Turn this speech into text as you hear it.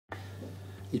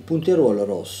Il punteruolo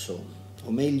rosso, o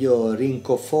meglio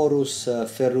Rhynchophorus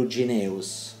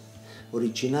ferrugineus,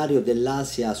 originario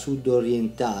dell'Asia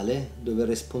sud-orientale, dove è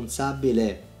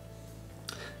responsabile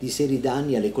di seri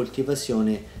danni alle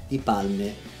coltivazioni di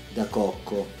palme da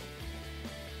cocco.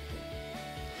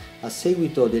 A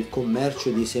seguito del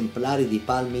commercio di esemplari di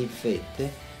palme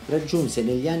infette, raggiunse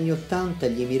negli anni '80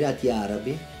 gli Emirati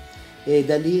Arabi e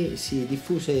da lì si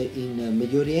diffuse in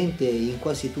Medio Oriente e in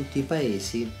quasi tutti i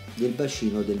paesi del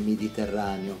bacino del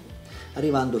Mediterraneo,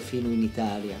 arrivando fino in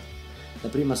Italia. La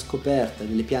prima scoperta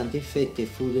delle piante infette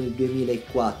fu nel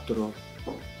 2004.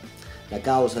 La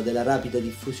causa della rapida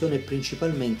diffusione è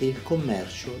principalmente il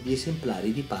commercio di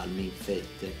esemplari di palme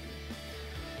infette.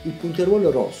 Il punteruolo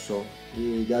rosso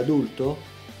da adulto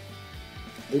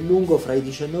è lungo fra i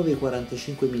 19 e i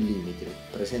 45 mm,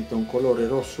 presenta un colore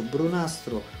rosso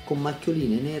brunastro con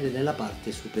macchioline nere nella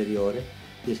parte superiore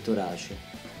del torace.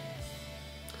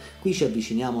 Qui ci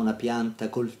avviciniamo a una pianta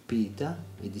colpita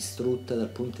e distrutta dal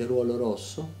punteruolo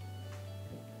rosso.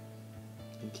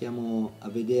 Andiamo a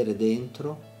vedere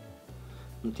dentro,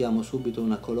 notiamo subito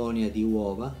una colonia di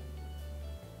uova.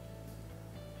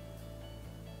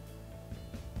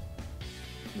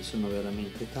 Ne sono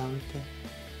veramente tante.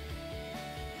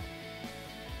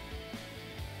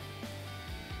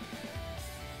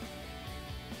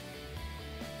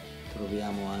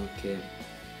 Troviamo anche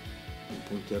un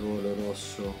punteruolo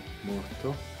rosso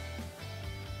morto.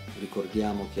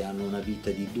 Ricordiamo che hanno una vita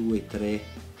di 2-3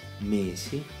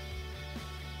 mesi.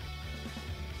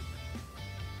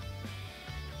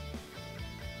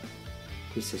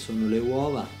 Queste sono le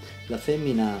uova. La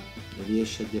femmina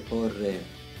riesce a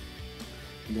deporre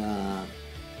da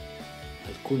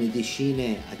alcune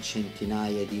decine a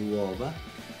centinaia di uova.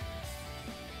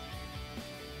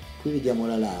 Qui vediamo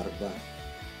la larva,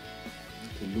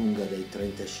 che è lunga dai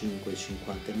 35 ai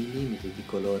 50 mm, di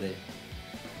colore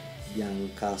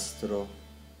biancastro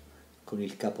con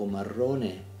il capo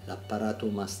marrone, l'apparato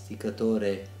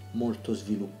masticatore molto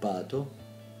sviluppato,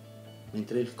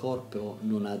 mentre il corpo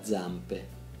non ha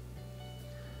zampe.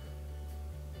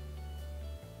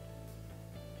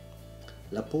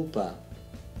 La pupa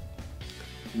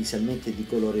inizialmente di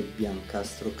colore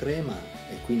biancastro crema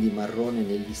e quindi marrone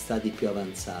negli stadi più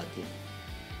avanzati,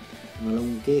 una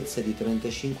lunghezza di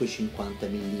 35-50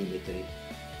 mm.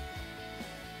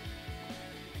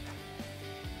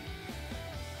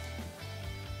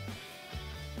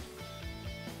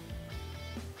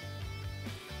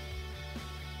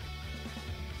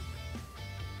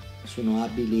 Sono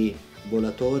abili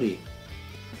volatori,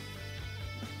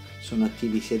 sono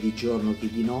attivi sia di giorno che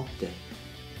di notte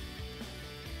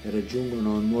e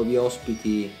raggiungono nuovi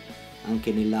ospiti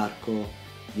anche nell'arco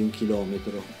di 1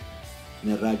 chilometro,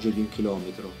 nel raggio di 1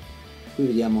 chilometro. Qui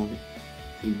vediamo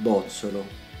il bozzolo.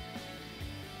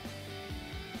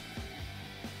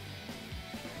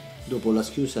 Dopo la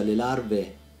schiusa le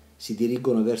larve si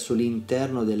dirigono verso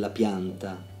l'interno della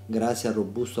pianta. Grazie al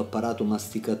robusto apparato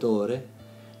masticatore,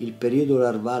 il periodo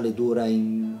larvale dura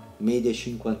in media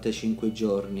 55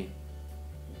 giorni.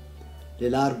 Le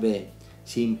larve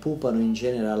si impupano in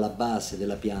genere alla base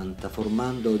della pianta,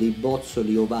 formando dei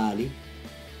bozzoli ovali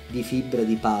di fibra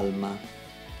di palma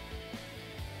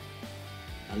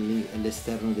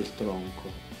all'esterno del tronco.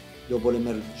 Dopo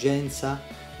l'emergenza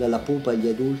dalla pupa, gli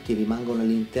adulti rimangono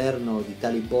all'interno di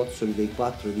tali bozzoli dai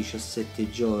 4 ai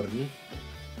 17 giorni,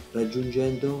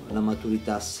 raggiungendo la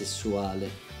maturità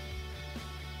sessuale.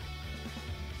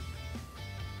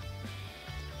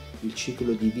 Il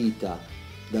ciclo di vita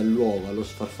dall'uovo allo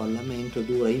sfarfallamento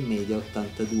dura in media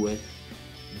 82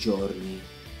 giorni.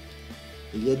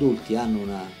 E gli adulti hanno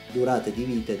una durata di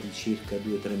vita di circa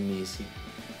 2-3 mesi.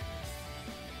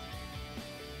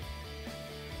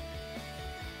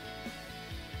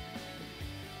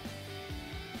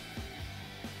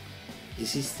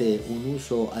 Esiste un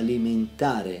uso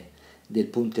alimentare del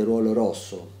punteruolo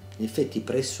rosso. In effetti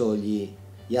presso gli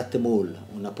Yatmul,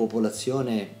 una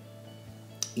popolazione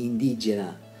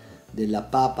indigena della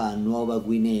Papua Nuova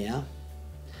Guinea,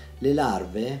 le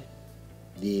larve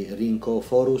di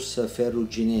Rhynchophorus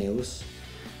ferrugineus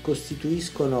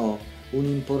costituiscono un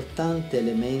importante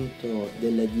elemento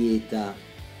della dieta,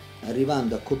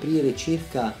 arrivando a coprire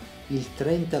circa il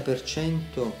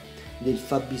 30% del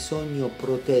fabbisogno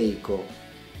proteico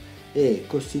e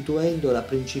costituendo la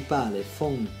principale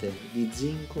fonte di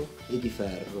zinco e di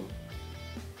ferro.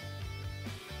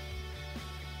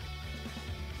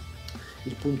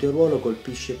 Il punteruolo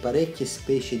colpisce parecchie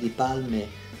specie di palme,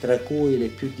 tra cui le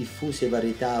più diffuse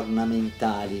varietà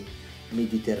ornamentali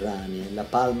mediterranee, la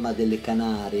palma delle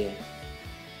Canarie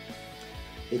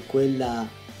e quella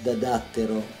da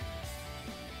dattero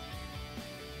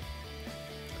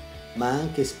ma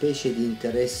anche specie di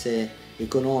interesse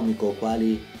economico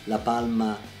quali la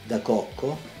palma da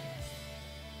cocco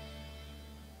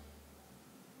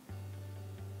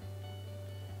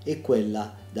e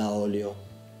quella da olio.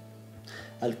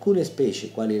 Alcune specie,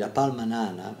 quali la palma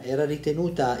nana, era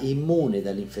ritenuta immune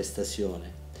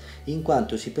dall'infestazione, in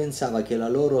quanto si pensava che la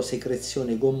loro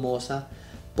secrezione gommosa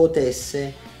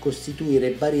potesse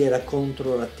costituire barriera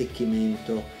contro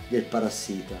l'attecchimento del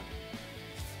parassita.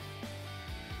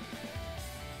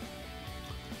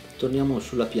 Torniamo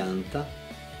sulla pianta,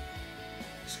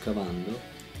 scavando,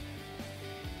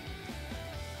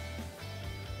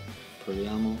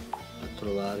 proviamo a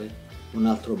trovare un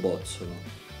altro bozzolo,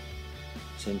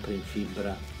 sempre in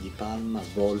fibra di palma,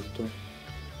 avvolto.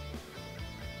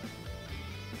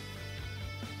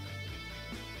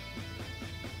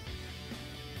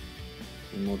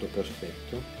 In modo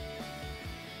perfetto.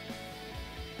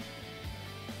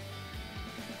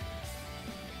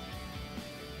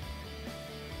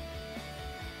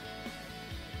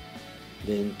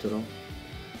 Dentro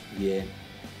vi è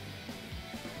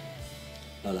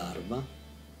la larva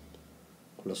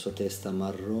con la sua testa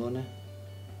marrone.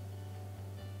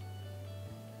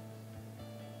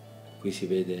 Qui si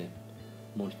vede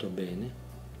molto bene,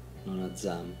 non ha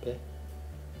zampe.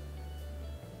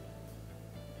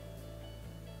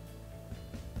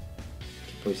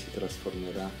 Che poi si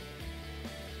trasformerà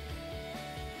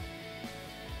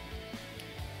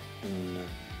in un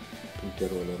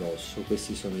punteruolo rosso.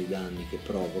 Questi sono i danni che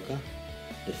provoca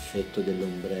l'effetto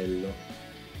dell'ombrello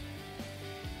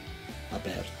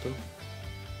aperto,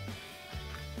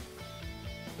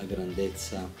 la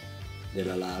grandezza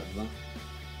della larva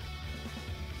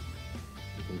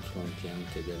nei confronti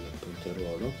anche del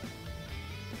punteruolo.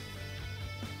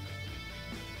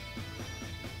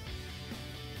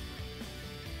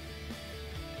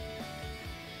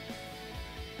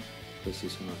 Questi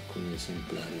sono alcuni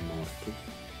esemplari morti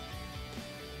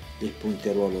del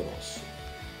punteruolo rosso.